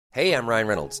Hey, I'm Ryan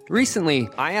Reynolds. Recently,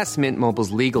 I asked Mint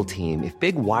Mobile's legal team if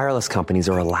big wireless companies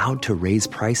are allowed to raise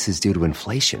prices due to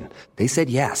inflation. They said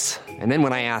yes. And then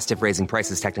when I asked if raising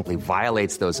prices technically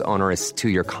violates those onerous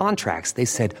two-year contracts, they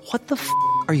said, "What the f***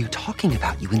 are you talking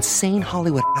about, you insane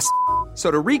Hollywood ass?" So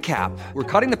to recap, we're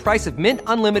cutting the price of Mint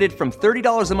Unlimited from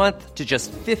 $30 a month to just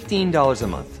 $15 a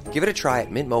month. Give it a try at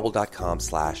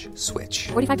mintmobile.com/switch.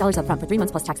 $45 up front for 3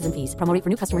 months plus taxes and fees. Promo rate for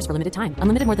new customers for limited time.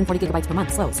 Unlimited more than 40 gigabytes per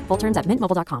month. Slows full terms at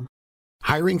mintmobile.com.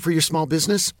 Hiring for your small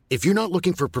business? If you're not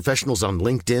looking for professionals on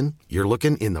LinkedIn, you're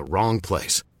looking in the wrong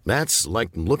place. That's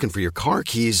like looking for your car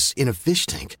keys in a fish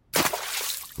tank.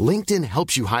 LinkedIn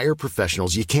helps you hire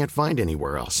professionals you can't find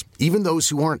anywhere else, even those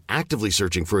who aren't actively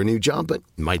searching for a new job but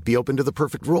might be open to the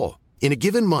perfect role. In a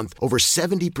given month, over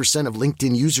 70% of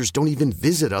LinkedIn users don't even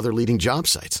visit other leading job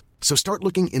sites. So start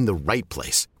looking in the right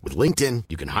place. With LinkedIn,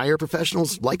 you can hire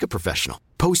professionals like a professional.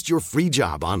 Post your free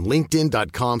job on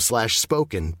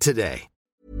linkedin.com/spoken today.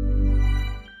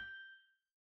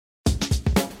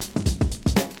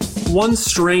 One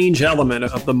strange element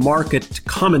of the market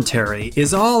commentary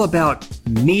is all about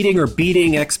meeting or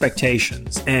beating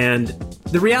expectations. And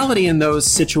the reality in those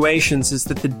situations is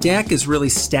that the deck is really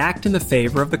stacked in the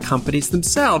favor of the companies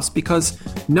themselves, because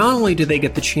not only do they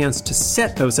get the chance to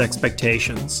set those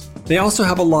expectations, they also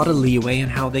have a lot of leeway in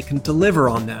how they can deliver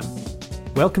on them.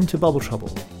 Welcome to Bubble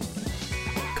Trouble.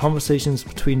 Conversations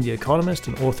between the economist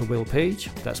and author Will Page,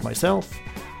 that's myself,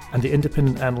 and the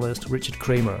independent analyst Richard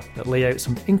Kramer that lay out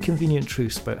some inconvenient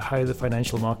truths about how the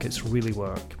financial markets really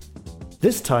work.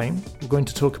 This time, we're going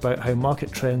to talk about how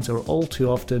market trends are all too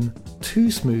often too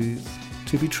smooth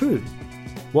to be true.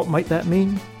 What might that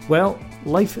mean? Well,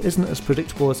 life isn't as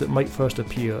predictable as it might first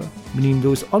appear, meaning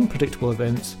those unpredictable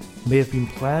events may have been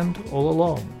planned all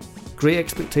along. Great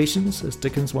expectations, as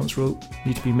Dickens once wrote,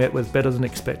 need to be met with better than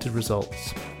expected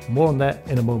results. More on that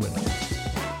in a moment.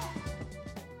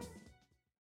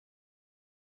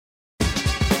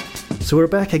 So we're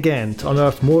back again to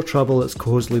unearth more trouble that's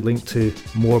causally linked to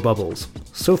more bubbles.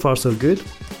 So far so good.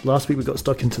 Last week we got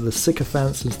stuck into the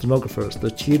sycophants and stenographers, the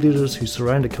cheerleaders who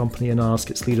surround a company and ask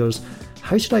its leaders,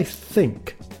 how should I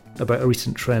think about a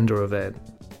recent trend or event?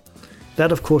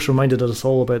 That of course reminded us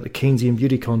all about the Keynesian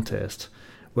beauty contest,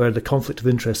 where the conflict of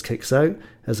interest kicks out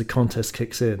as the contest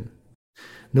kicks in.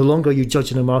 No longer are you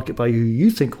judging a market by who you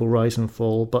think will rise and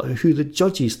fall, but who the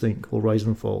judges think will rise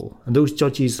and fall, and those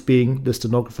judges being the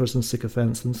stenographers and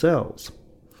sycophants themselves.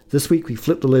 This week we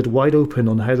flipped the lid wide open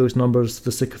on how those numbers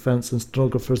the sycophants and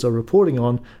stenographers are reporting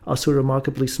on are so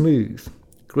remarkably smooth.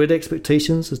 Great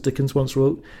expectations, as Dickens once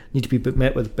wrote, need to be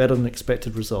met with better than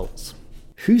expected results.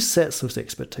 Who sets those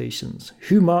expectations?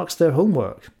 Who marks their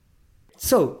homework?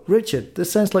 So, Richard,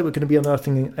 this sounds like we're going to be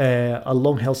unearthing a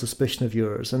long-held suspicion of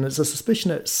yours, and it's a suspicion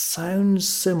that sounds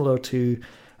similar to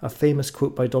a famous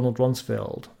quote by Donald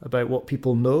Rumsfeld about what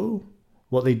people know,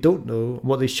 what they don't know,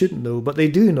 what they shouldn't know, but they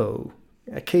do know.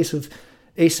 A case of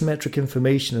asymmetric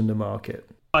information in the market.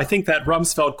 I think that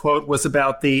Rumsfeld quote was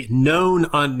about the known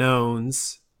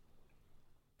unknowns.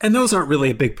 And those aren't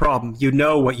really a big problem. You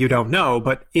know what you don't know,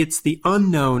 but it's the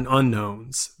unknown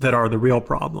unknowns that are the real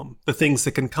problem. The things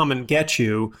that can come and get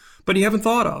you, but you haven't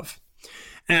thought of.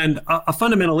 And a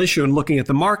fundamental issue in looking at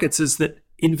the markets is that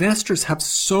investors have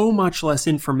so much less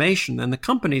information than the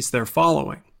companies they're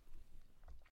following.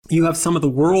 You have some of the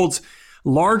world's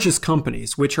largest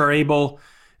companies, which are able,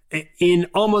 in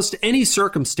almost any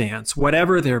circumstance,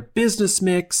 whatever their business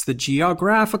mix, the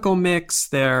geographical mix,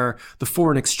 the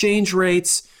foreign exchange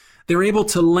rates, they're able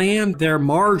to land their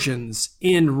margins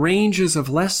in ranges of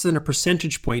less than a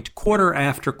percentage point quarter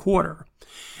after quarter.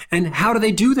 And how do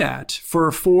they do that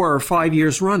for 4 or 5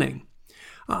 years running?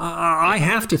 I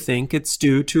have to think it's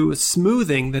due to a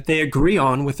smoothing that they agree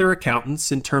on with their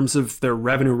accountants in terms of their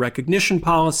revenue recognition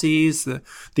policies, the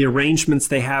arrangements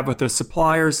they have with their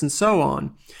suppliers, and so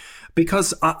on.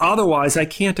 Because otherwise, I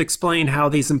can't explain how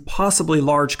these impossibly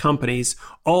large companies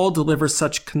all deliver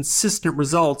such consistent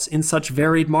results in such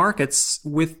varied markets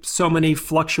with so many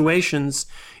fluctuations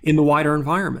in the wider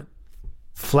environment.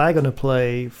 Flag on a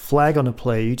play.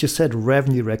 You just said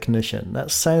revenue recognition.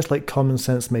 That sounds like common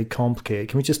sense made complicated.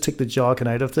 Can we just take the jargon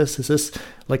out of this? Is this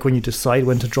like when you decide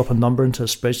when to drop a number into a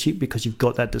spreadsheet because you've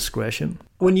got that discretion?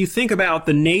 When you think about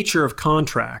the nature of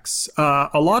contracts, a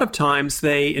lot of times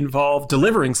they involve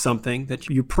delivering something that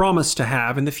you promise to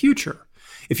have in the future.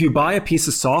 If you buy a piece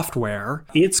of software,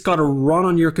 it's got to run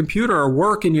on your computer or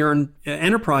work in your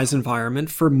enterprise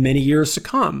environment for many years to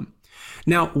come.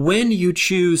 Now, when you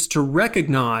choose to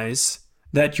recognize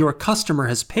that your customer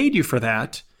has paid you for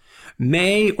that,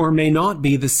 may or may not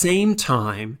be the same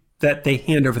time that they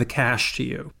hand over the cash to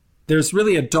you. There's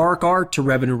really a dark art to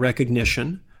revenue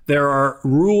recognition There are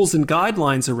rules and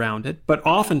guidelines around it, but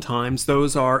oftentimes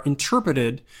those are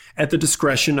interpreted at the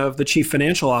discretion of the chief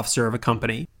financial officer of a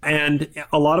company. And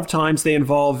a lot of times they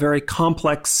involve very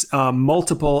complex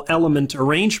multiple element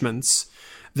arrangements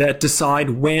that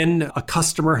decide when a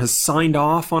customer has signed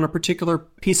off on a particular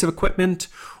piece of equipment,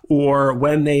 or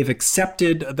when they've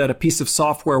accepted that a piece of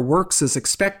software works as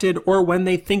expected, or when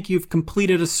they think you've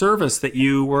completed a service that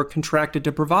you were contracted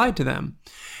to provide to them.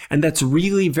 And that's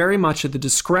really very much at the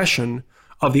discretion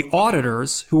of the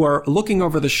auditors who are looking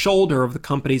over the shoulder of the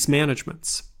company's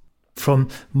managements. From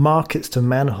markets to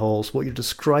manholes, what you're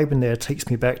describing there takes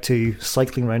me back to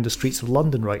cycling around the streets of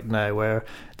London right now, where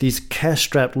these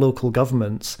cash-strapped local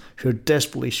governments who are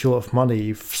desperately short of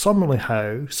money,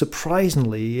 somehow,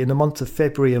 surprisingly, in the month of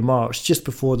February and March, just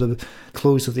before the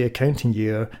close of the accounting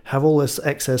year, have all this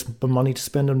excess money to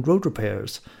spend on road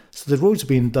repairs. So the roads are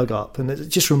being dug up, and it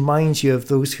just reminds you of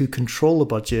those who control the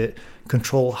budget,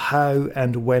 control how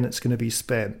and when it's going to be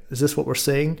spent. Is this what we're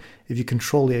saying? If you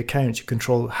control the accounts, you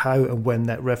control how and when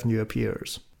that revenue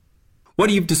appears.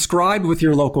 What you've described with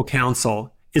your local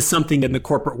council is something in the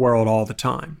corporate world all the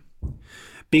time.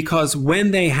 Because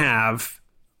when they have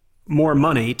more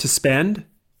money to spend,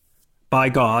 by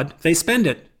God, they spend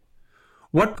it.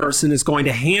 What person is going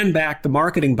to hand back the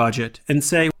marketing budget and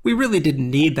say, we really didn't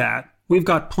need that? We've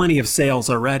got plenty of sales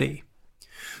already.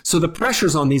 So the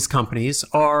pressures on these companies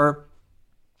are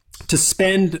to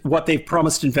spend what they've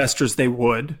promised investors they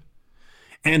would,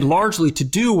 and largely to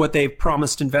do what they've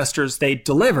promised investors they'd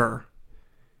deliver.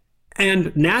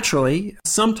 And naturally,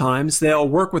 sometimes they'll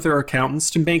work with their accountants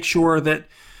to make sure that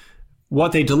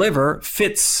what they deliver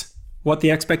fits what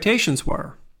the expectations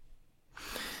were.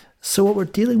 So what we're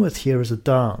dealing with here is a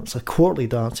dance, a courtly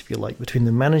dance, if you like, between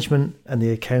the management and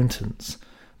the accountants.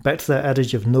 Back to that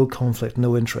adage of no conflict,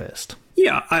 no interest.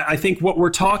 Yeah, I think what we're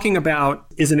talking about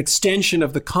is an extension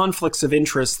of the conflicts of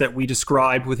interest that we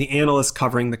described with the analysts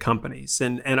covering the companies.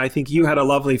 And I think you had a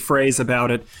lovely phrase about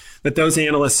it, that those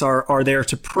analysts are there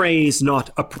to praise,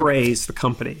 not appraise the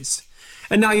companies.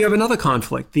 And now you have another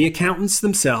conflict. The accountants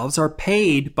themselves are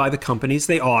paid by the companies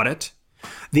they audit.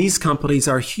 These companies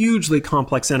are hugely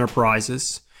complex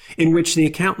enterprises, in which the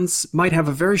accountants might have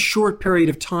a very short period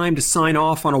of time to sign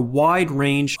off on a wide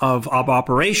range of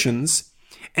operations,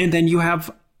 and then you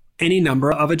have any number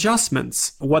of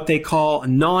adjustments, what they call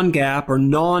non-GAAP or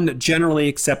non-generally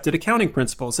accepted accounting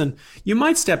principles. And you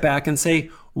might step back and say,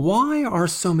 why are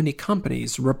so many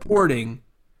companies reporting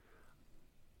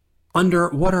under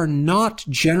what are not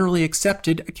generally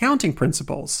accepted accounting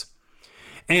principles?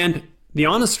 And the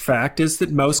honest fact is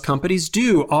that most companies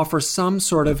do offer some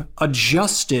sort of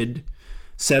adjusted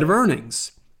set of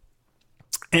earnings.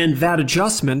 And that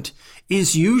adjustment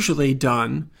is usually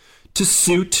done to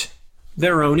suit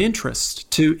their own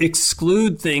interest, to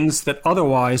exclude things that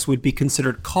otherwise would be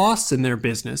considered costs in their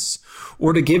business,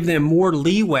 or to give them more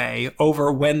leeway over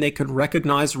when they could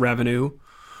recognize revenue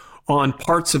on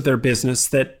parts of their business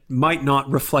that might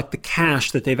not reflect the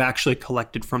cash that they've actually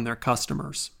collected from their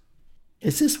customers.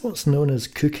 Is this what's known as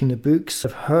cooking the books?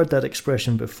 I've heard that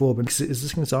expression before, but is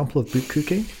this an example of book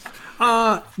cooking?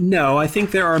 No, I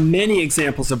think there are many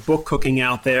examples of book cooking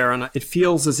out there, and it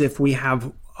feels as if we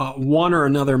have one or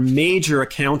another major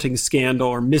accounting scandal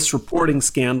or misreporting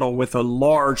scandal with a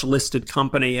large listed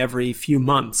company every few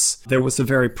months. There was a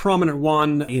very prominent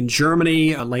one in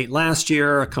Germany late last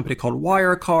year, a company called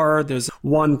Wirecard. There's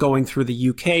one going through the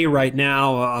UK right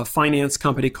now, a finance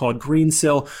company called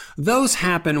Greensill. Those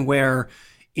happen where,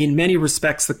 in many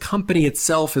respects, the company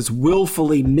itself is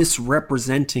willfully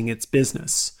misrepresenting its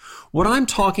business. What I'm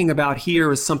talking about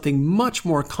here is something much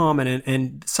more common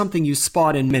and something you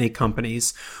spot in many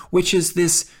companies, which is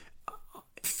this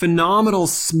phenomenal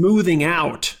smoothing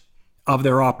out of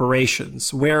their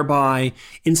operations, whereby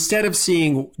instead of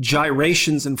seeing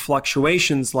gyrations and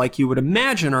fluctuations like you would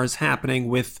imagine are happening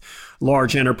with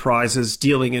large enterprises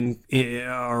dealing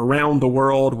around the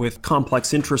world with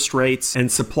complex interest rates and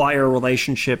supplier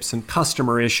relationships and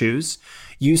customer issues,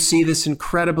 you see this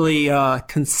incredibly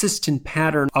consistent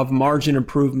pattern of margin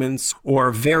improvements or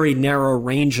very narrow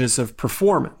ranges of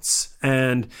performance.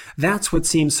 And that's what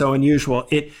seems so unusual.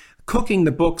 Cooking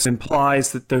the books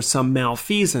implies that there's some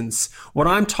malfeasance. What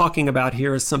I'm talking about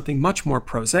here is something much more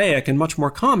prosaic and much more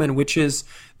common, which is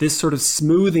this sort of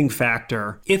smoothing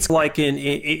factor. It's like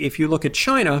if you look at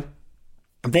China,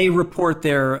 they report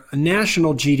their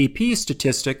national GDP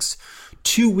statistics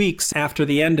 2 weeks after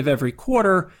the end of every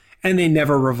quarter, and they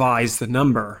never revise the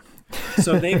number.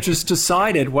 So they've just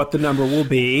decided what the number will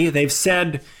be. They've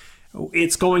said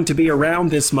it's going to be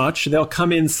around this much. They'll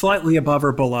come in slightly above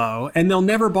or below, and they'll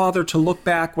never bother to look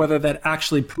back whether that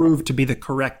actually proved to be the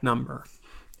correct number.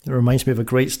 It reminds me of a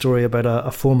great story about a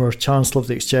former Chancellor of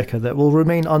the Exchequer that will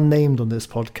remain unnamed on this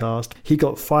podcast. He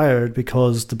got fired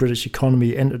because the British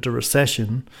economy entered a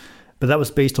recession, but that was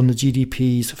based on the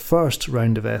GDP's first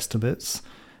round of estimates.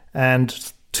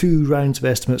 And 2 rounds of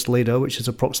estimates later, which is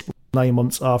approximately 9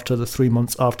 months after the 3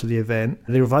 months after the event,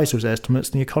 they revised those estimates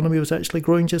and the economy was actually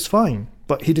growing just fine.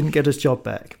 But he didn't get his job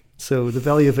back. So the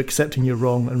value of accepting you're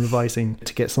wrong and revising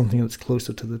to get something that's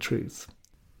closer to the truth.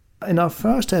 In our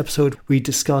first episode, we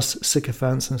discussed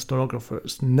sycophants and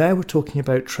stenographers. Now we're talking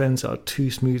about trends that are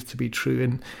too smooth to be true.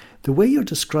 And the way you're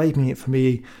describing it for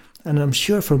me, and I'm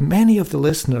sure for many of the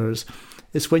listeners,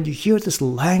 is when you hear this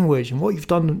language, and what you've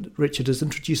done, Richard, is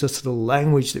introduce us to the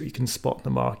language that we can spot in the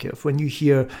market. When you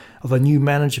hear of a new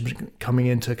management coming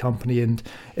into a company and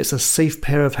it's a safe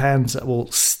pair of hands that will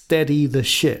steady the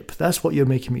ship, that's what you're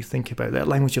making me think about, that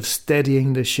language of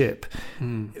steadying the ship.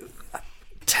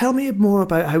 Tell me more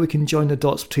about how we can join the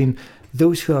dots between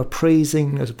those who are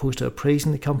praising as opposed to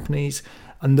appraising the companies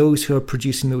and those who are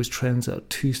producing those trends that are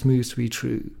too smooth to be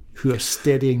true, who are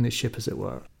steadying the ship, as it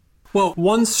were. Well,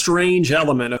 one strange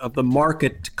element of the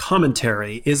market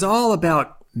commentary is all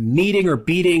about meeting or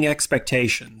beating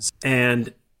expectations.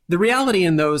 And the reality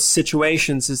in those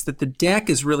situations is that the deck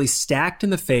is really stacked in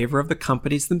the favor of the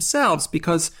companies themselves,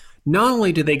 because not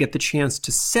only do they get the chance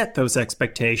to set those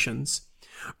expectations,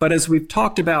 but as we've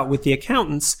talked about with the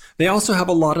accountants, they also have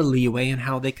a lot of leeway in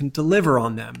how they can deliver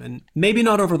on them. And maybe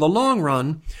not over the long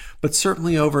run, but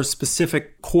certainly over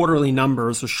specific quarterly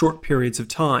numbers or short periods of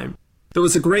time. There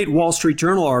was a great Wall Street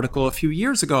Journal article a few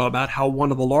years ago about how one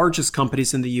of the largest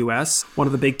companies in the US, one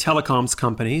of the big telecoms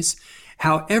companies,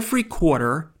 how every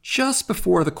quarter, just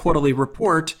before the quarterly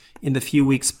report in the few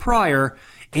weeks prior,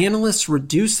 analysts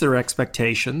reduced their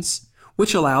expectations,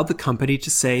 which allowed the company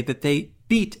to say that they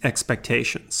beat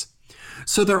expectations.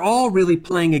 So they're all really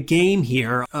playing a game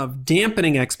here of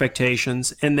dampening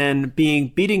expectations and then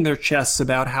beating their chests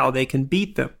about how they can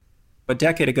beat them. A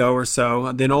decade ago or so,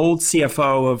 an old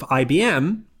CFO of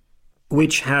IBM,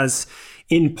 which has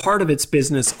in part of its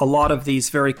business a lot of these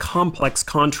very complex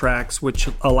contracts which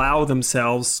allow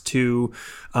themselves to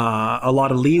a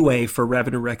lot of leeway for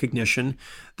revenue recognition,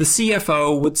 the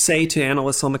CFO would say to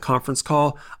analysts on the conference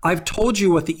call, "I've told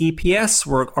you what the EPS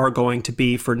are going to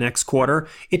be for next quarter.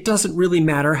 It doesn't really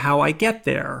matter how I get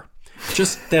there,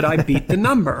 just that I beat the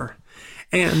number."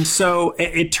 And so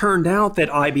it turned out that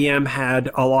IBM had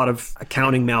a lot of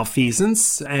accounting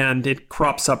malfeasance, and it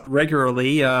crops up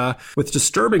regularly with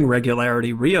disturbing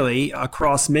regularity, really,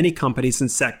 across many companies and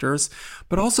sectors,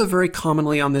 but also very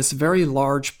commonly on this very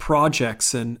large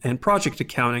projects and project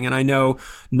accounting. And I know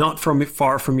not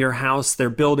far from your house, they're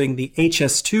building the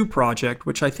HS2 project,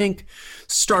 which I think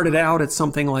started out at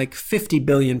something like £50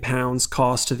 billion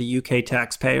cost to the UK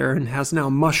taxpayer and has now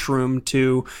mushroomed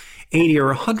to 80 or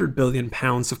 100 billion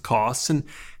pounds of costs. And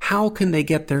how can they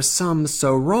get their sums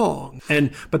so wrong?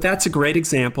 But that's a great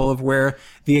example of where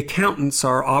the accountants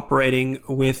are operating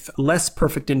with less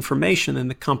perfect information than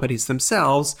the companies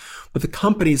themselves, but the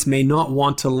companies may not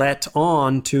want to let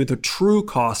on to the true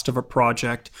cost of a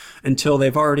project until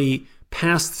they've already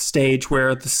passed the stage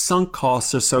where the sunk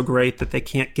costs are so great that they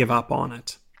can't give up on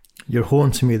it. You're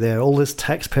haunting me there. All this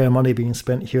taxpayer money being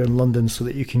spent here in London so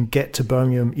that you can get to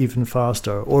Birmingham even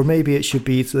faster. Or maybe it should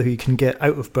be so that you can get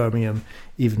out of Birmingham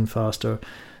even faster,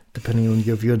 depending on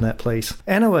your view on that place.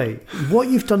 Anyway, what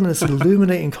you've done in this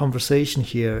illuminating conversation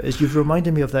here is you've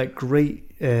reminded me of that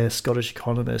great Scottish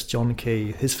economist, John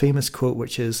Kay, his famous quote,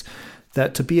 which is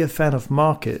that to be a fan of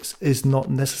markets is not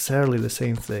necessarily the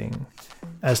same thing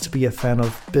as to be a fan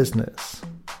of business.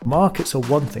 Markets are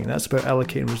one thing, that's about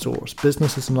allocating resource.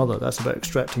 Business is another, that's about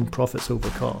extracting profits over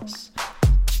costs.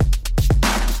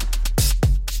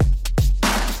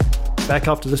 Back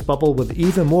after this bubble with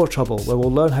even more trouble, where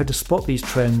we'll learn how to spot these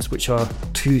trends which are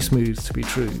too smooth to be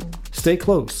true. Stay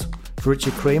close. For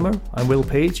Richard Kramer, I'm Will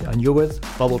Page, and you're with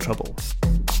Bubble Trouble.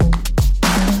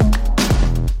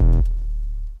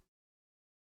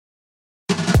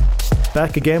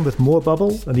 Back again with more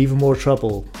bubble and even more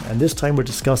trouble, and this time we're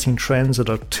discussing trends that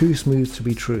are too smooth to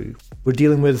be true. We're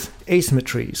dealing with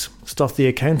asymmetries, stuff the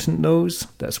accountant knows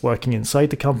that's working inside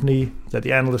the company, that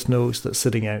the analyst knows that's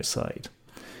sitting outside.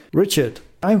 Richard,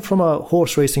 I'm from a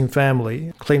horse racing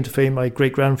family. Claim to fame, my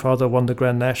great-grandfather won the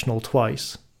Grand National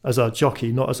twice, as a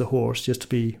jockey, not as a horse, just to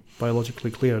be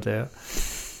biologically clear there.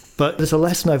 But there's a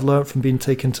lesson I've learned from being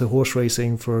taken to horse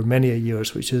racing for many a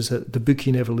years, which is that the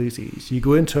bookie never loses. You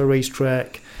go into a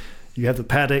racetrack, you have the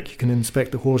paddock, you can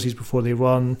inspect the horses before they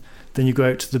run, then you go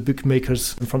out to the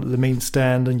bookmakers in front of the main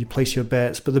stand and you place your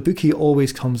bets, but the bookie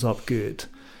always comes up good.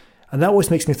 And that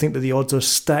always makes me think that the odds are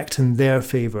stacked in their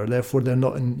favour, therefore they're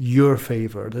not in your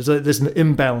favour. There's an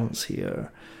imbalance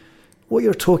here. What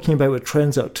you're talking about with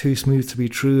trends that are too smooth to be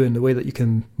true, and the way that you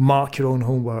can mark your own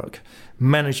homework,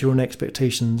 manage your own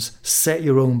expectations, set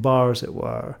your own bar, as it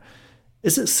were,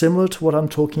 is it similar to what I'm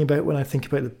talking about when I think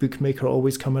about the bookmaker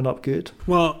always coming up good?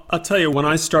 Well, I'll tell you, when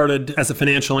I started as a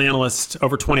financial analyst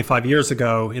over 25 years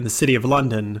ago in the City of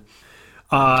London,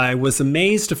 I was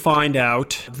amazed to find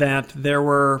out that there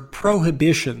were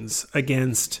prohibitions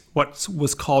against what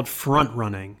was called front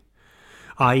running,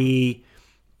 i.e.,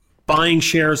 buying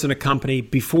shares in a company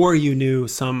before you knew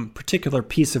some particular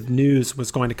piece of news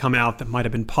was going to come out that might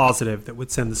have been positive that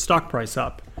would send the stock price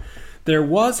up. There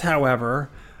was,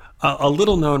 however, a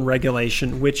little-known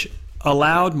regulation which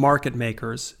allowed market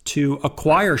makers to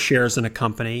acquire shares in a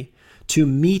company to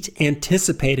meet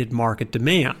anticipated market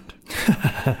demand.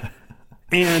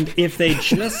 And if they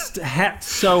just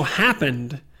so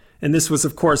happened, and this was,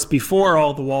 of course, before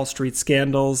all the Wall Street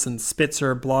scandals and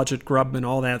Spitzer, Blodgett, Grubman,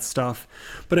 all that stuff,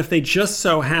 but if they just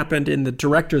so happened in the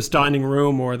director's dining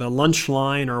room or the lunch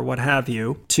line or what have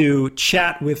you to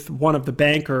chat with one of the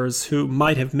bankers who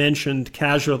might have mentioned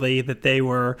casually that they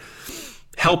were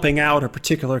helping out a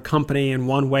particular company in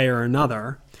one way or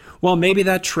another, well, maybe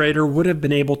that trader would have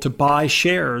been able to buy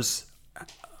shares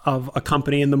of a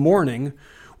company in the morning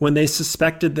when they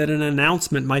suspected that an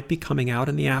announcement might be coming out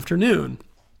in the afternoon.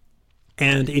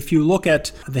 And if you look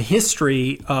at the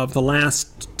history of the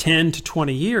last 10 to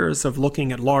 20 years of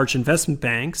looking at large investment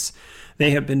banks,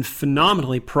 they have been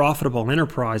phenomenally profitable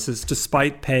enterprises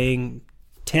despite paying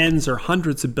tens or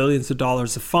hundreds of billions of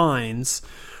dollars of fines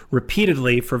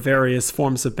repeatedly for various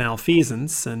forms of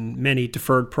malfeasance and many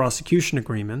deferred prosecution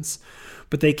agreements.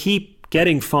 But they keep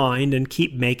getting fined and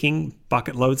keep making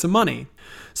bucket loads of money.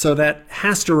 So that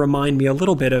has to remind me a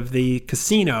little bit of the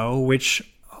casino, which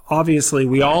obviously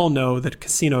we all know that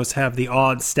casinos have the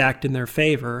odds stacked in their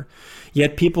favor,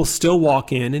 yet people still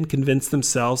walk in and convince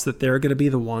themselves that they're going to be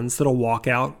the ones that'll walk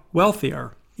out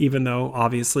wealthier, even though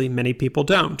obviously many people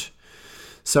don't.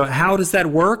 So how does that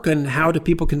work, and how do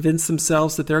people convince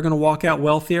themselves that they're going to walk out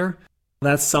wealthier?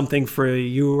 That's something for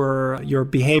you or your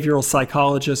behavioral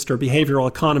psychologist or behavioral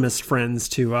economist friends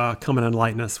to come and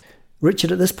enlighten us.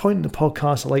 Richard, at this point in the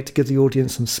podcast, I'd like to give the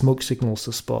audience some smoke signals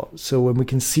to spot. So when we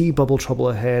can see bubble trouble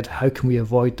ahead, how can we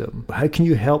avoid them? How can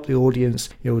you help the audience,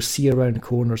 see around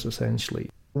corners,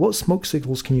 essentially? What smoke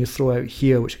signals can you throw out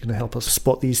here which are going to help us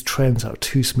spot these trends that are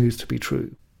too smooth to be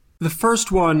true? The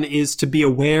first one is to be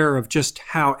aware of just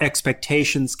how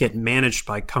expectations get managed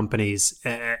by companies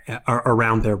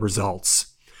around their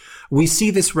results. We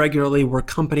see this regularly where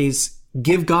companies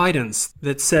give guidance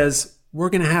that says, we're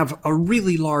going to have a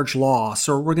really large loss,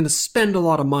 or we're going to spend a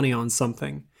lot of money on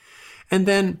something, and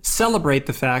then celebrate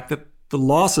the fact that the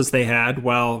losses they had,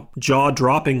 while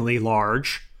jaw-droppingly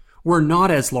large, were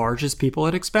not as large as people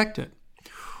had expected.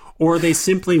 Or they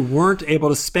simply weren't able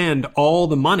to spend all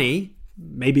the money,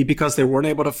 maybe because they weren't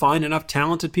able to find enough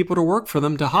talented people to work for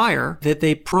them to hire, that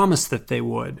they promised that they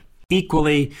would.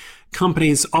 Equally,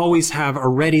 companies always have a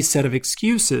ready set of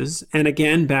excuses. And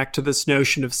again, back to this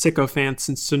notion of sycophants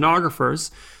and stenographers,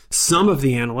 some of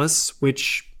the analysts,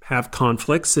 which have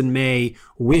conflicts and may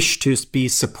wish to be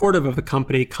supportive of the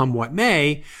company come what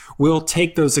may, will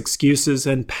take those excuses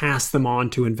and pass them on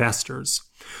to investors.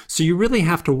 So you really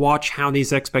have to watch how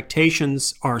these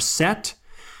expectations are set,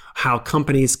 how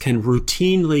companies can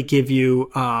routinely give you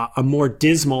a more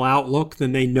dismal outlook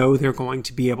than they know they're going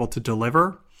to be able to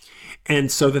deliver,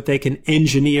 and so that they can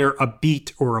engineer a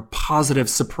beat or a positive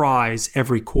surprise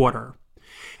every quarter.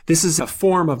 This is a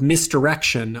form of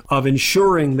misdirection, of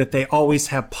ensuring that they always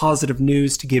have positive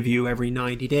news to give you every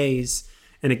 90 days.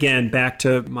 And again, back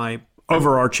to my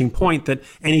overarching point that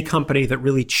any company that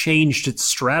really changed its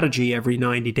strategy every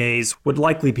 90 days would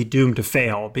likely be doomed to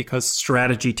fail, because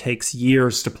strategy takes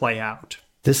years to play out.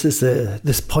 This is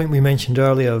this point we mentioned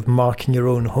earlier of marking your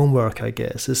own homework, I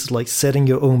guess. This is like setting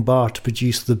your own bar to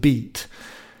produce the beat.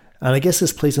 And I guess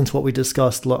this plays into what we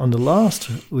discussed on the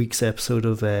last week's episode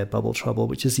of Bubble Trouble,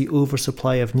 which is the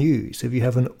oversupply of news. If you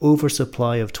have an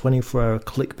oversupply of 24-hour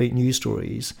clickbait news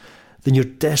stories, then you're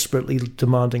desperately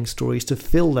demanding stories to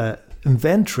fill that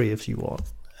inventory, if you want.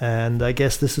 And I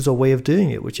guess this is a way of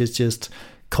doing it, which is just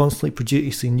constantly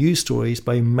producing news stories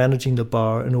by managing the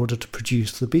bar in order to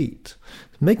produce the beat.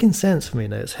 It's making sense for me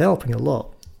now. It's helping a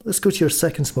lot. Let's go to your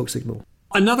second smoke signal.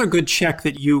 Another good check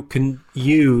that you can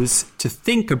use to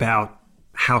think about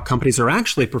how companies are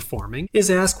actually performing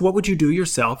is ask, what would you do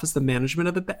yourself as the management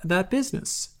of that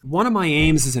business? One of my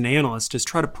aims as an analyst is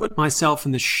try to put myself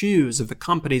in the shoes of the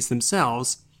companies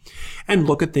themselves and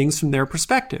look at things from their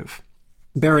perspective.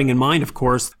 Bearing in mind, of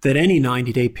course, that any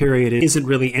 90-day period isn't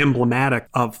really emblematic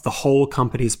of the whole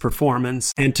company's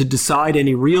performance, and to decide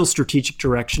any real strategic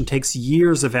direction takes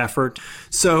years of effort.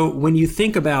 So when you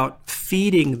think about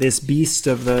feeding this beast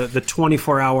of the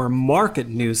 24-hour market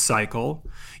news cycle,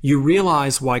 you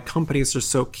realize why companies are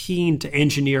so keen to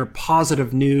engineer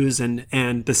positive news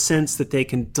and the sense that they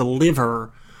can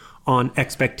deliver on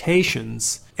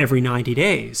expectations every 90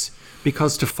 days.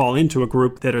 Because to fall into a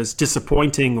group that is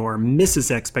disappointing or misses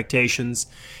expectations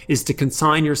is to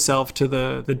consign yourself to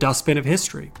the dustbin of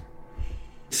history.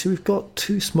 So we've got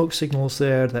two smoke signals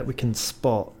there that we can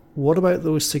spot. What about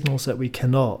those signals that we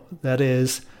cannot? That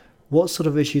is, what sort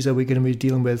of issues are we going to be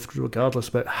dealing with regardless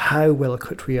about how well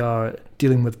equipped we are at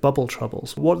dealing with bubble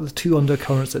troubles? What are the two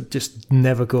undercurrents that just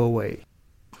never go away?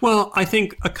 Well, I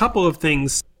think a couple of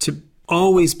things to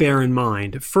always bear in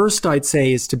mind. First, I'd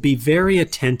say, is to be very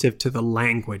attentive to the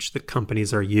language that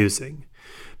companies are using,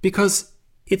 because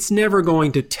it's never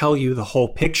going to tell you the whole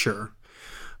picture.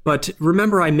 But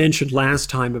remember, I mentioned last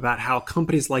time about how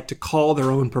companies like to call their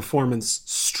own performance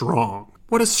strong.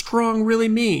 What does strong really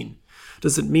mean?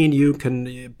 Does it mean you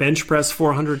can bench press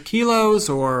 400 kilos,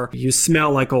 or you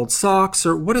smell like old socks,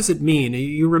 or what does it mean?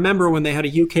 You remember when they had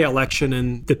a UK election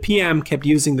and the PM kept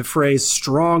using the phrase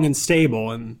strong and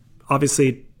stable, and obviously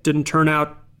it didn't turn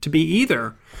out to be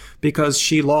either, because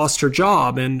she lost her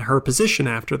job and her position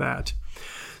after that.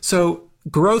 So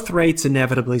growth rates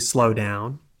inevitably slow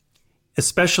down,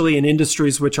 especially in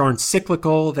industries which aren't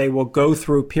cyclical. They will go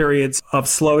through periods of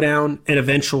slowdown and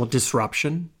eventual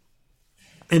disruption,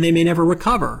 and they may never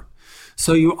recover.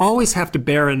 So you always have to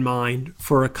bear in mind,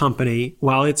 for a company,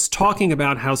 while it's talking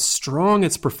about how strong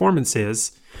its performance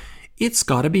is, it's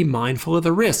got to be mindful of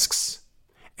the risks.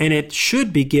 And it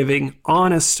should be giving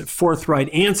honest,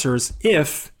 forthright answers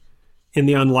if, in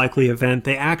the unlikely event,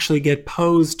 they actually get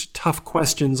posed tough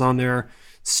questions on their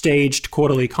staged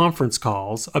quarterly conference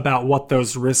calls about what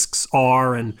those risks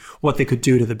are and what they could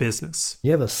do to the business.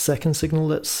 You have a second signal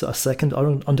that's a second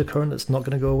undercurrent that's not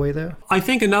going to go away there? I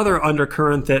think another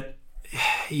undercurrent that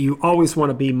you always want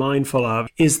to be mindful of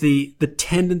is the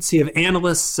tendency of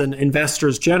analysts and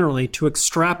investors generally to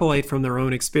extrapolate from their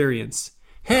own experience.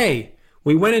 Hey,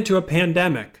 we went into a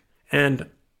pandemic and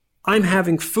I'm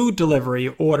having food delivery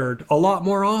ordered a lot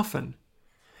more often.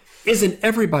 Isn't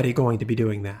everybody going to be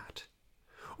doing that?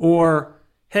 Or,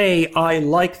 hey, I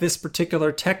like this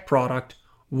particular tech product.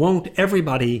 Won't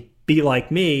everybody be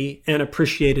like me and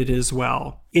appreciate it as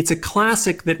well? It's a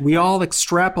classic that we all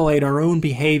extrapolate our own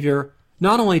behavior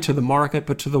not only to the market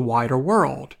but to the wider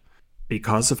world.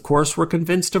 Because, of course, we're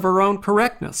convinced of our own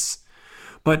correctness.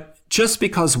 But just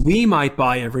because we might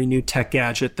buy every new tech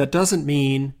gadget, that doesn't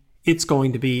mean it's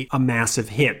going to be a massive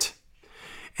hit.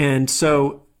 And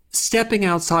so stepping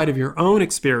outside of your own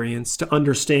experience to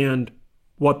understand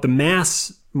what the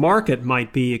mass market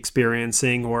might be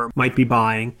experiencing or might be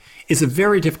buying is a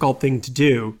very difficult thing to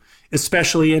do,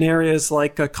 especially in areas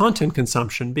like content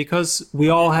consumption, because we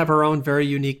all have our own very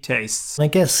unique tastes. I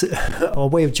guess a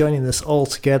way of joining this all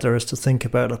together is to think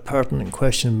about a pertinent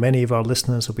question many of our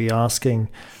listeners will be asking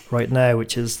right now,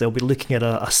 which is they'll be looking at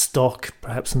a stock,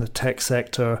 perhaps in the tech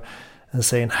sector, and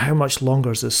saying, how much longer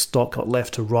has this stock got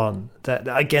left to run? That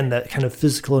kind of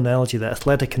physical analogy, that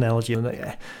athletic analogy.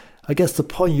 And I guess the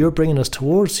point you're bringing us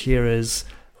towards here is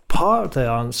part of the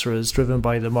answer is driven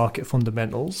by the market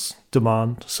fundamentals,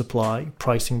 demand, supply,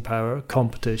 pricing power,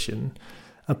 competition.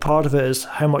 And part of it is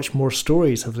how much more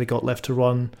stories have they got left to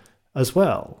run as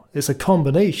well. It's a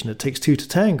combination. It takes two to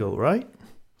tango, right?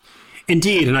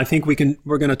 Indeed, and I think we're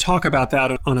going to talk about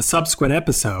that on a subsequent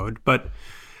episode, but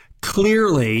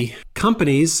clearly,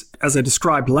 companies, as I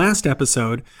described last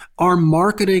episode, are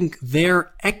marketing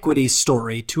their equity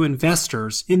story to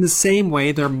investors in the same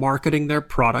way they're marketing their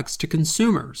products to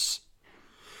consumers.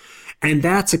 And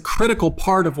that's a critical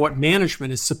part of what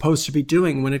management is supposed to be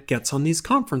doing when it gets on these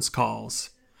conference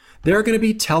calls. They're going to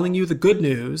be telling you the good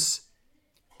news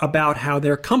about how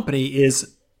their company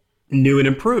is new and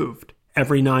improved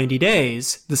every 90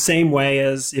 days, the same way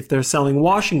as if they're selling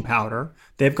washing powder,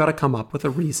 they've got to come up with a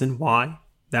reason why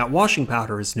that washing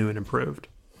powder is new and improved.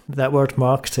 That word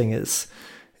marketing, it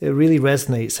really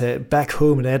resonates. Back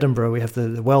home in Edinburgh, we have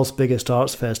the world's biggest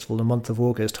arts festival in the month of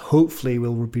August. Hopefully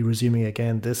we'll be resuming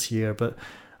again this year, but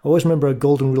I always remember a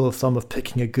golden rule of thumb of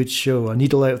picking a good show. A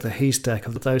needle out of the haystack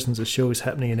of the thousands of shows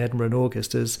happening in Edinburgh in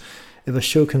August is, if a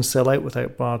show can sell out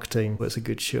without marketing, well, it's a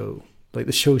good show. Like,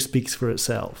 the show speaks for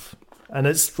itself. And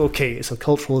it's okay, it's a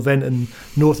cultural event in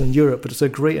Northern Europe, but it's a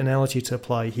great analogy to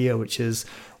apply here, which is,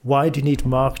 why do you need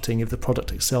marketing if the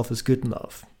product itself is good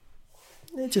enough?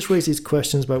 it just raises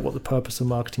questions about what the purpose of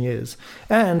marketing is,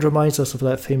 and reminds us of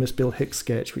that famous Bill Hicks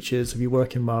sketch, which is, if you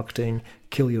work in marketing,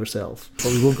 kill yourself. But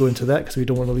we won't go into that because we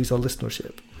don't want to lose our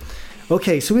listenership.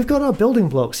 Okay, so we've got our building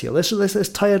blocks here. Let's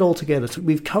tie it all together. So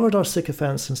we've covered our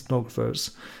sycophants and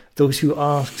stenographers, those who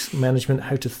ask management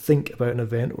how to think about an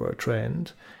event or a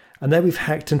trend. And then we've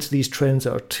hacked into these trends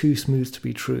that are too smooth to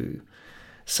be true.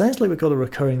 Sounds like we've got a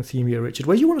recurring theme here, Richard.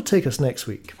 Where do you want to take us next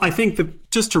week? I think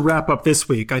that just to wrap up this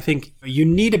week, I think you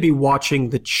need to be watching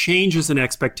the changes in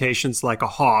expectations like a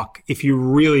hawk if you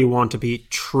really want to be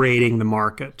trading the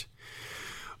market.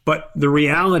 But the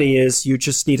reality is you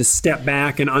just need to step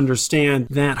back and understand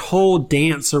that whole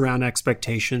dance around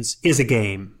expectations is a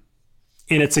game.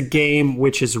 And it's a game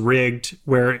which is rigged,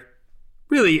 where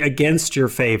really against your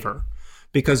favor,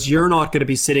 because you're not going to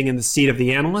be sitting in the seat of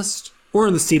the analyst or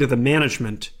in the seat of the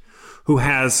management who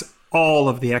has all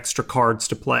of the extra cards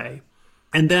to play.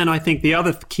 And then I think the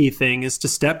other key thing is to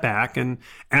step back and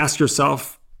ask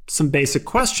yourself some basic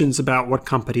questions about what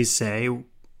companies say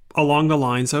along the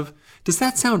lines of, does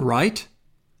that sound right?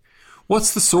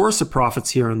 What's the source of profits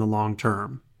here in the long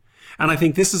term? And I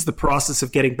think this is the process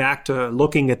of getting back to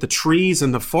looking at the trees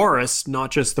in the forest,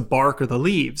 not just the bark or the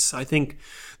leaves. I think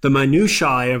the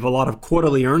minutiae of a lot of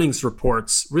quarterly earnings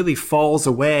reports really falls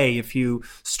away if you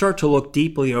start to look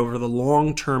deeply over the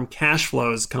long-term cash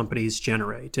flows companies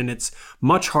generate. And it's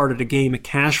much harder to game a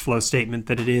cash flow statement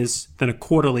than it is than a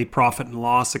quarterly profit and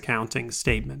loss accounting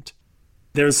statement.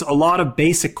 There's a lot of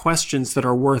basic questions that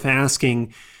are worth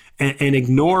asking and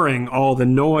ignoring all the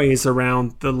noise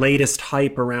around the latest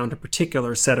hype around a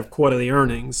particular set of quarterly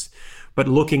earnings, but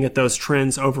looking at those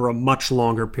trends over a much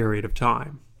longer period of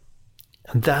time.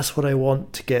 And that's what I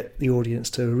want to get the audience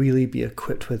to really be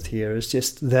equipped with here, is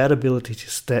just that ability to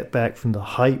step back from the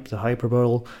hype, the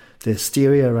hyperbole, the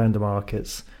hysteria around the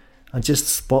markets, and just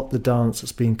spot the dance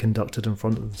that's being conducted in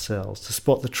front of themselves, to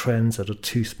spot the trends that are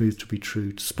too smooth to be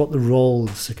true, to spot the role of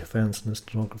the sycophants and the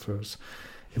stenographers.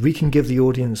 If we can give the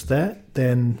audience that,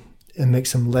 then it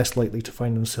makes them less likely to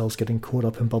find themselves getting caught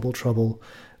up in bubble trouble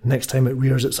next time it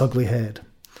rears its ugly head.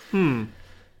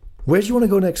 Where do you want to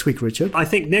go next week, Richard? I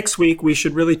think next week we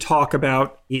should really talk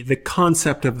about the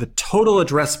concept of the total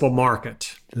addressable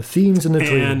market. The themes and the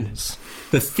dreams.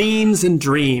 The themes and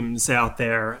dreams out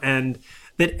there, and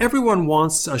that everyone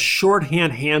wants a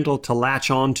shorthand handle to latch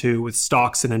onto with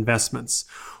stocks and investments.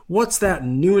 What's that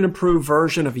new and improved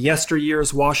version of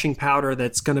yesteryear's washing powder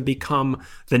that's going to become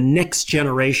the next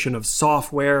generation of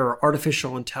software or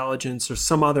artificial intelligence or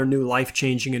some other new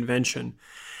life-changing invention?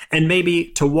 And maybe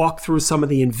to walk through some of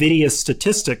the invidious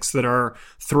statistics that are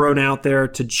thrown out there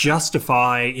to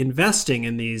justify investing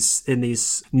in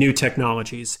these new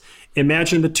technologies.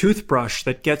 Imagine the toothbrush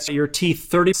that gets your teeth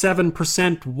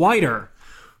 37% whiter.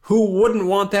 Who wouldn't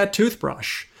want that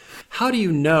toothbrush? How do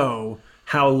you know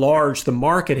how large the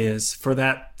market is for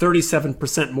that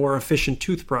 37% more efficient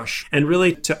toothbrush? And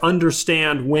really to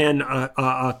understand when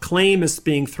a claim is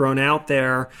being thrown out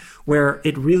there where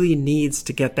it really needs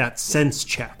to get that sense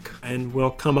check. And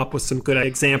we'll come up with some good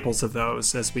examples of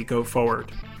those as we go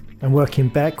forward. And working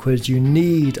backwards, you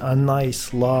need a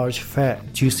nice, large,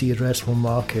 fat, juicy addressable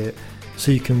market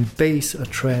so you can base a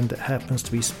trend that happens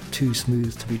to be too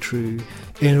smooth to be true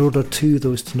in order to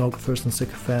those stenographers and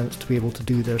sycophants to be able to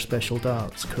do their special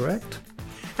dance, correct?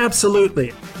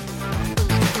 Absolutely.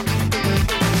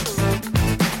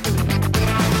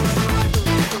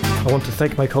 I want to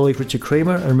thank my colleague Richard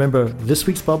Kramer, and remember, this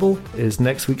week's bubble is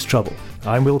next week's trouble.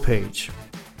 I'm Will Page.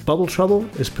 Bubble Trouble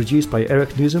is produced by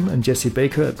Eric Newsom and Jesse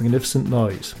Baker at Magnificent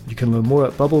Noise. You can learn more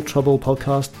at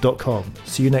bubbletroublepodcast.com.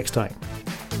 See you next time.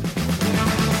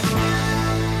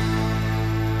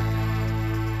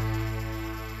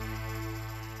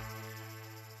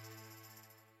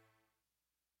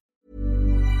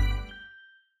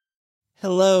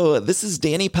 Hello, this is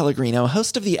Danny Pellegrino,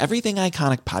 host of the Everything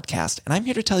Iconic podcast, and I'm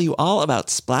here to tell you all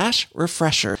about Splash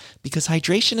Refresher, because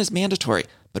hydration is mandatory,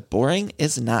 but boring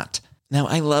is not. Now,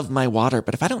 I love my water,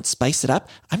 but if I don't spice it up,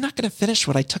 I'm not going to finish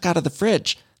what I took out of the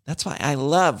fridge. That's why I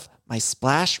love my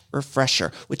Splash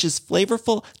Refresher, which is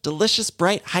flavorful, delicious,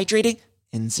 bright, hydrating,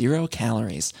 and 0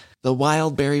 calories. The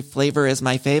wild berry flavor is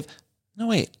my fave. No,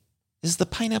 wait, is the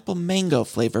pineapple mango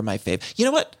flavor my fave? You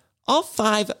know what? All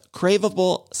 5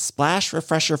 craveable Splash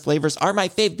Refresher flavors are my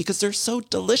fave because they're so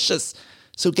delicious.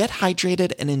 So get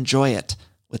hydrated and enjoy it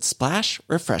with Splash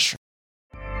Refresher.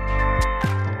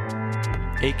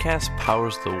 Acast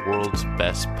powers the world's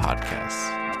best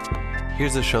podcasts.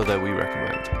 Here's a show that we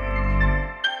recommend.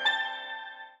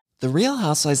 The Real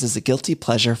Housewives is a guilty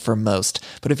pleasure for most,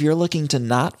 but if you're looking to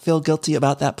not feel guilty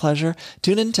about that pleasure,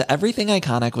 tune in to Everything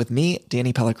Iconic with me,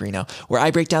 Danny Pellegrino, where I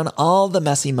break down all the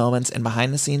messy moments and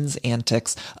behind-the-scenes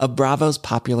antics of Bravo's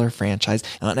popular franchise.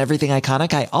 And on Everything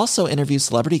Iconic, I also interview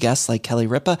celebrity guests like Kelly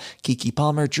Ripa, Keke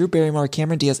Palmer, Drew Barrymore,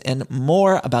 Cameron Diaz, and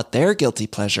more about their guilty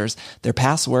pleasures, their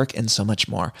past work, and so much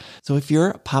more. So if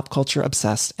you're pop culture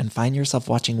obsessed and find yourself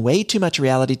watching way too much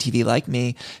reality TV like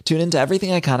me, tune into Everything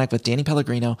Iconic with Danny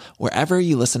Pellegrino, wherever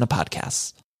you listen to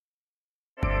podcasts.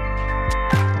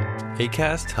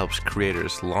 Acast helps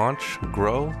creators launch,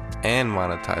 grow, and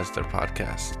monetize their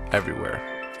podcasts everywhere.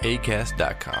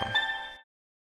 Acast.com.